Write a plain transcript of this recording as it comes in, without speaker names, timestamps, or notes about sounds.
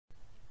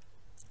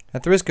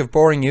At the risk of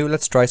boring you,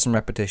 let's try some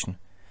repetition.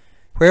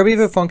 Where we have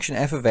a function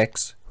f of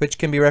x which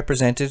can be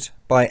represented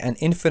by an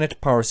infinite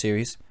power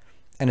series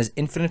and is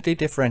infinitely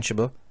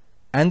differentiable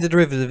and the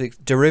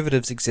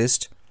derivatives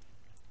exist,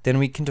 then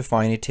we can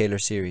define a Taylor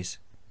series.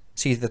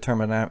 See the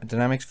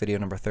thermodynamics video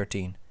number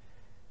 13.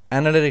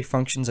 Analytic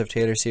functions of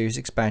Taylor series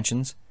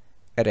expansions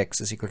at x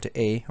is equal to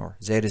a, or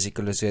z is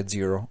equal to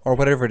z0, or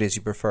whatever it is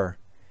you prefer.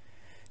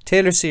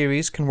 Taylor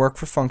series can work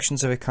for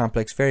functions of a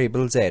complex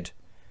variable z,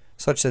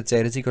 such that z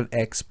is equal to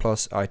x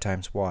plus I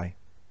times y.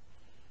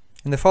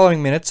 In the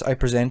following minutes I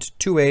present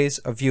two ways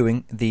of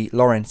viewing the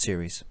Laurent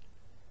series.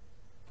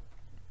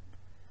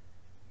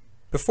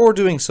 Before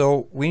doing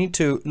so, we need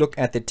to look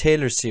at the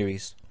Taylor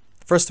series.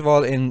 First of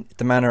all, in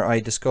the manner I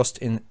discussed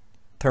in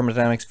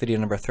thermodynamics video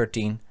number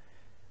 13,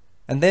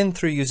 and then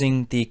through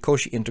using the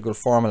Cauchy integral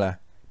formula,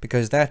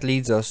 because that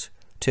leads us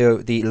to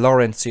the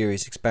Laurent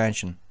series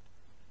expansion.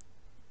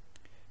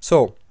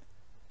 So,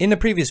 in the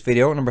previous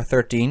video, number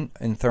 13,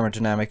 in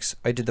thermodynamics,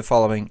 I did the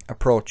following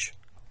approach.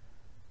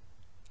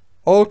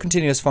 All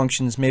continuous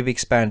functions may be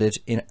expanded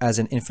as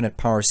an infinite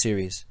power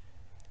series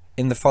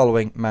in the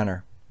following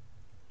manner.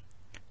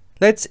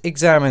 Let's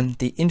examine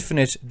the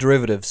infinite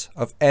derivatives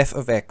of f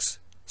of x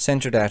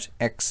centered at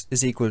x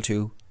is equal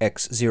to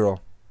x0.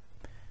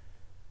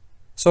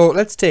 So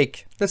let's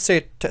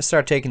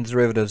start taking the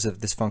derivatives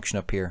of this function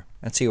up here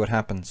and see what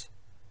happens.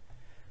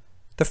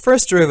 The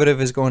first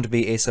derivative is going to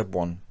be a sub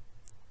 1.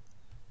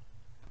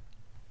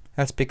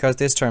 That's because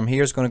this term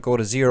here is going to go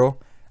to 0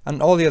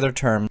 and all the other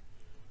terms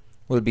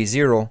will be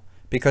 0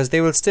 because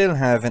they will still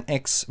have an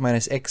x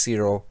minus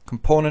x0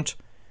 component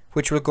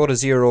which will go to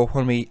 0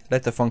 when we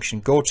let the function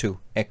go to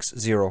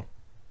x0.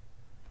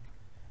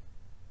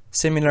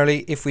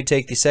 Similarly, if we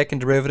take the second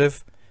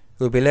derivative,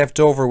 we'll be left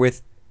over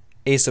with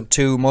a sub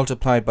 2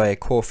 multiplied by a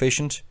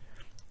coefficient.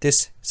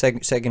 This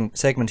second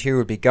segment here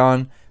will be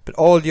gone, but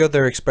all the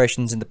other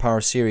expressions in the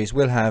power series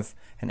will have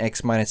an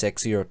x minus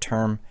x0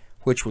 term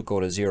which will go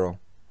to 0.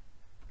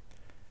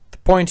 The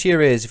point here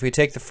is if we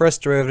take the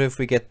first derivative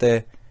we get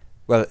the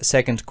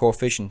second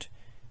coefficient.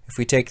 If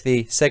we take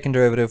the second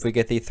derivative we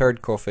get the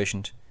third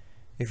coefficient.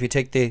 If we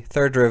take the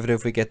third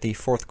derivative we get the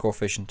fourth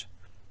coefficient.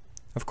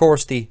 Of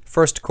course the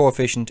first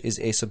coefficient is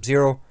a sub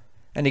 0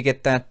 and you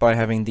get that by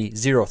having the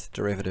 0th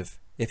derivative,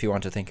 if you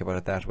want to think about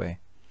it that way.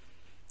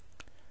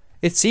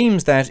 It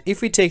seems that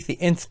if we take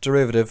the nth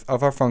derivative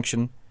of our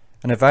function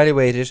and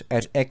evaluate it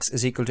at x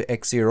is equal to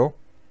x0,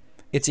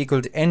 it's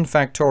equal to n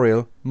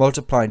factorial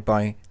multiplied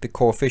by the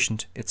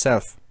coefficient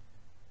itself.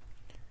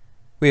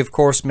 We of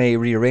course may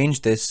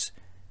rearrange this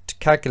to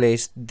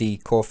calculate the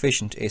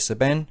coefficient a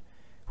sub n,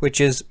 which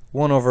is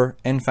 1 over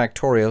n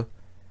factorial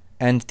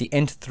and the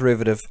nth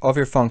derivative of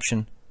your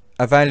function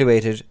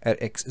evaluated at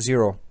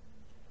x0.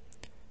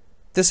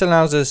 This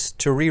allows us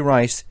to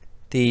rewrite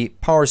the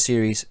power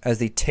series as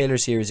the Taylor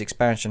series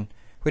expansion,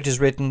 which is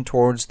written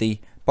towards the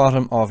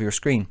bottom of your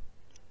screen.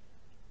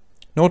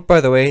 Note, by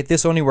the way,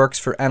 this only works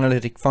for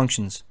analytic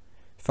functions,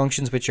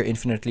 functions which are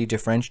infinitely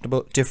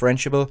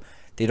differentiable.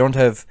 They don't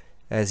have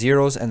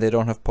zeros and they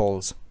don't have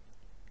poles.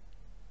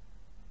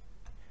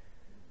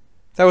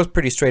 That was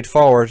pretty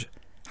straightforward.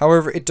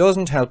 However, it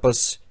doesn't help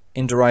us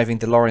in deriving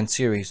the Laurent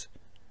series.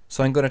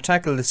 So I'm going to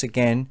tackle this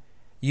again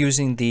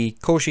using the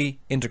Cauchy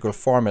integral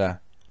formula.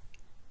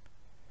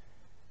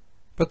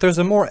 But there's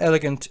a more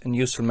elegant and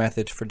useful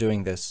method for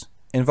doing this,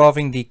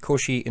 involving the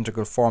Cauchy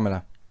integral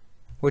formula,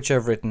 which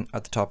I've written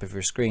at the top of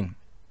your screen.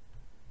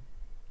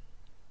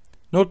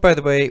 Note, by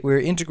the way, we're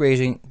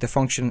integrating the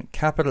function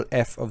capital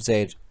F of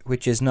z,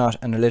 which is not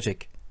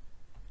analytic,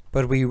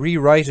 but we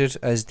rewrite it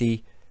as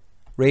the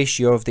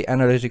ratio of the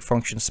analytic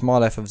function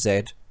small f of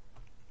z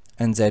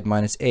and z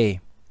minus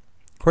a,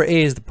 where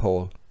a is the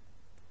pole.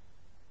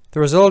 The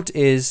result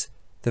is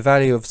the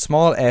value of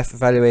small f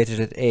evaluated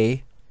at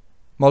a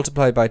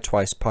multiplied by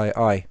twice pi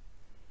I,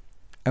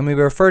 and we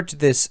refer to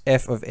this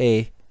f of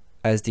a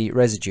as the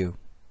residue,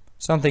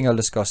 something I'll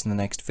discuss in the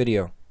next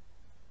video.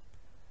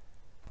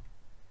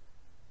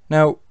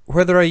 Now,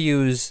 whether I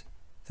use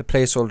the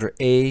placeholder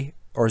a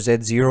or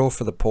z0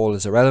 for the pole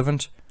is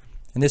irrelevant.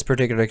 In this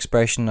particular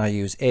expression I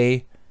use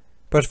a,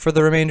 but for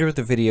the remainder of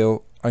the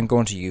video I'm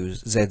going to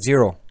use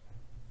z0.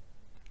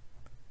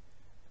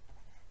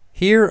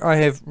 Here I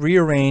have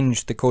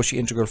rearranged the Cauchy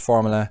integral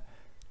formula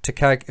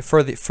to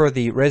for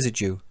the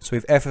residue. So we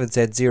have f of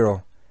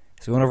z0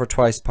 is 1 over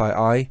twice pi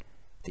I,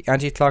 the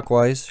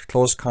anti-clockwise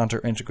closed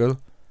contour integral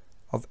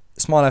of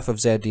small f of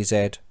z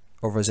dz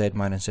over z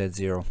minus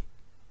z0.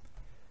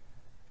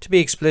 To be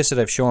explicit,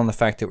 I've shown the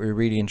fact that we're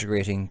really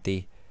integrating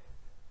the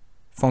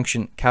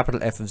function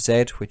capital F of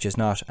z, which is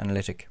not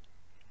analytic.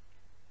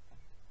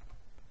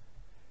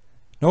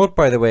 Note,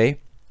 by the way,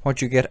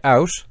 what you get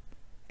out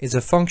is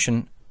a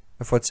function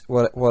of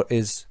what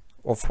is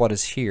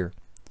here.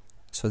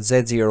 So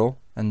z0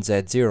 and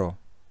z0.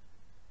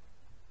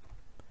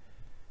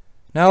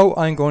 Now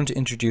I'm going to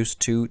introduce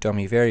two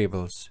dummy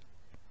variables.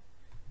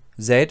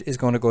 Z is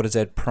going to go to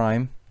z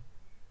prime,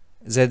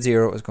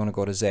 z0 is going to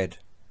go to z.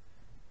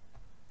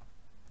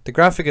 The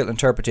graphical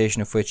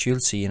interpretation of which you'll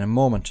see in a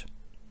moment.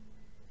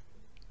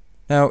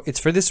 Now it's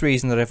for this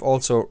reason that I've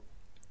also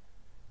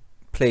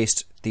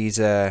placed these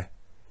I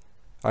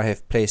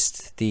have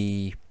placed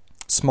the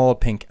small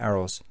pink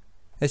arrows.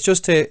 It's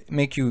just to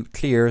make you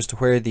clear as to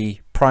where the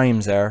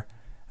primes are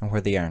and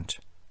where they aren't.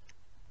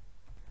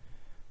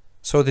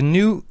 So the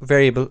new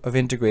variable of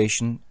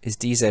integration is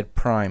dz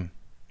prime.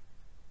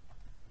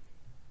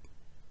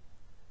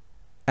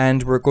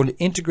 And we're going to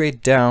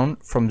integrate down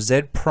from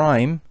z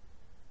prime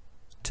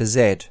to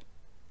z.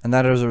 And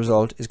that as a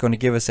result is going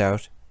to give us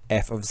out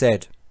f of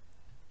z.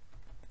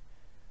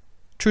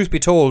 Truth be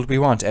told, we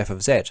want f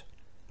of z.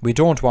 We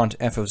don't want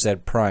f of z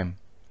prime.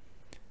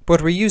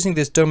 But we're using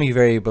this dummy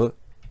variable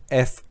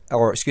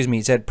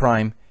z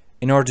prime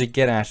in order to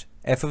get at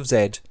f of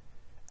z,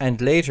 and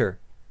later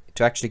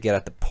to actually get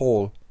at the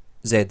pole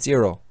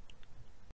z0.